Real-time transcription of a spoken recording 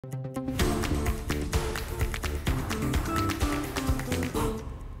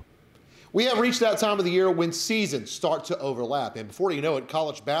We have reached that time of the year when seasons start to overlap, and before you know it,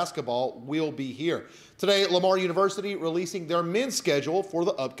 college basketball will be here. Today, Lamar University releasing their men's schedule for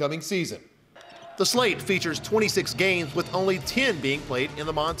the upcoming season. The slate features 26 games with only 10 being played in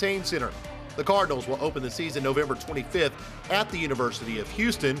the Montaigne Center. The Cardinals will open the season November 25th at the University of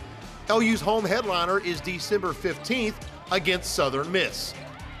Houston. LU's home headliner is December 15th against Southern Miss.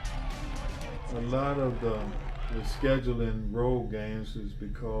 A lot of the scheduling road games is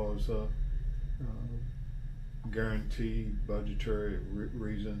because of guaranteed budgetary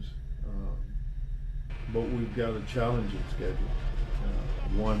reasons, but we've got a challenging schedule,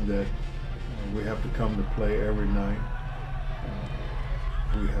 one that we have to come to play every night.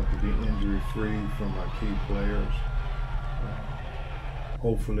 We have to be injury free from our key players.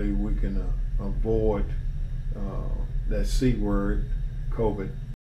 Hopefully we can avoid that C word, COVID.